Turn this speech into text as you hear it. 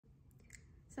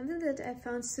Something that I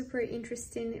found super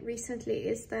interesting recently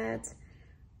is that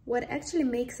what actually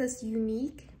makes us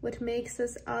unique, what makes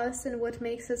us us, and what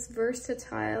makes us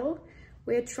versatile,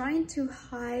 we're trying to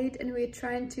hide and we're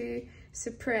trying to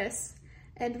suppress.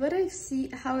 And what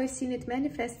how I've seen it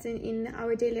manifesting in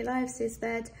our daily lives is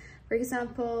that, for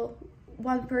example,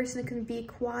 one person can be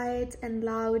quiet and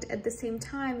loud at the same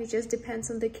time. It just depends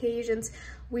on the occasions,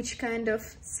 which kind of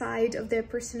side of their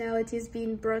personality is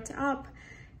being brought up.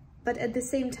 But at the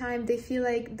same time, they feel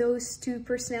like those two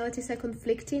personalities are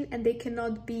conflicting and they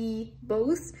cannot be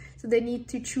both. So they need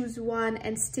to choose one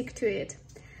and stick to it.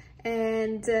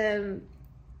 And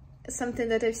something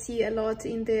that I see a lot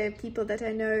in the people that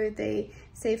I know, they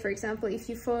say, for example, if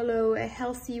you follow a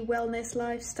healthy wellness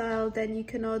lifestyle, then you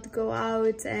cannot go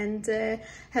out and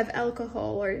have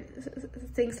alcohol or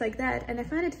things like that. And I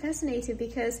find it fascinating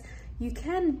because you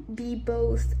can be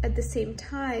both at the same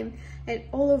time, and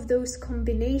all of those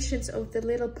combinations of the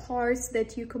little parts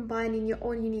that you combine in your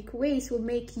own unique ways will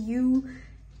make you,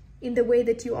 in the way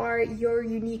that you are, your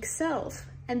unique self.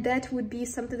 And that would be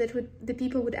something that the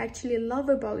people would actually love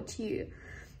about you.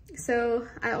 So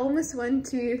I almost want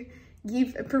to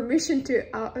give a permission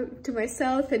to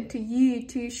myself and to you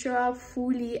to show up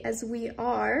fully as we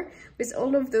are, with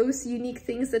all of those unique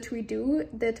things that we do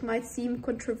that might seem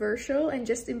controversial, and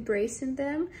just embracing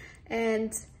them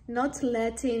and not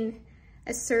letting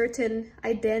a certain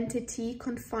identity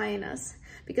confine us.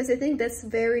 Because I think that's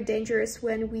very dangerous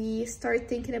when we start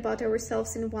thinking about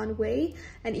ourselves in one way,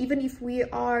 and even if we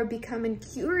are becoming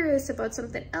curious about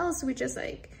something else, we just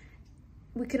like,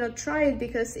 we cannot try it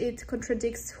because it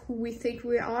contradicts who we think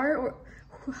we are, or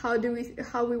how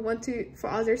we want for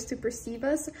others to perceive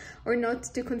us, or not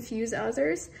to confuse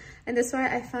others. And that's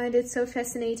why I find it so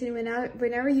fascinating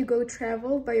whenever you go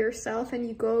travel by yourself and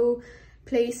you go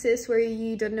places where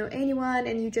you don't know anyone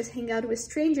and you just hang out with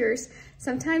strangers.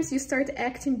 Sometimes you start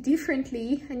acting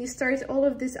differently and you start all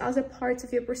of these other parts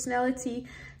of your personality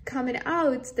coming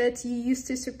out that you used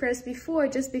to suppress before,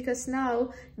 just because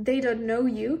now they don't know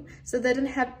you, so they don't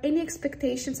have any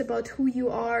expectations about who you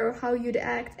are or how you'd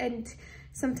act. And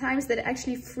sometimes that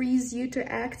actually frees you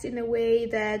to act in a way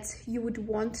that you would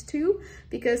want to,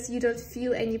 because you don't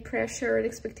feel any pressure and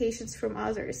expectations from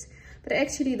others. But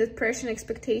actually the pressure and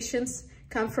expectations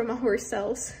come from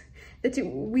ourselves, that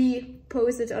we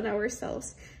pose it on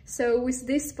ourselves. So with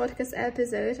this podcast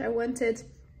episode, I wanted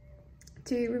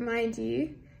to remind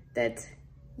you that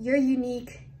your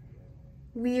unique,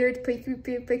 weird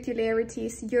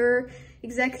peculiarities,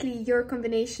 exactly your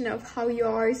combination of how you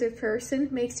are as a person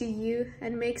makes you you,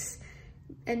 and makes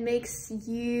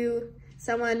you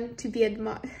someone to be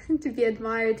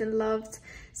admired and loved.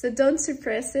 So don't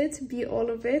suppress it, be all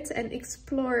of it, and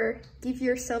explore. Give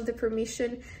yourself the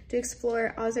permission to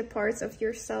explore other parts of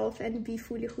yourself and be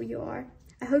fully who you are.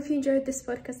 I hope you enjoyed this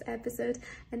podcast episode,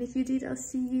 and if you did, I'll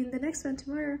see you in the next one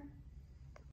tomorrow.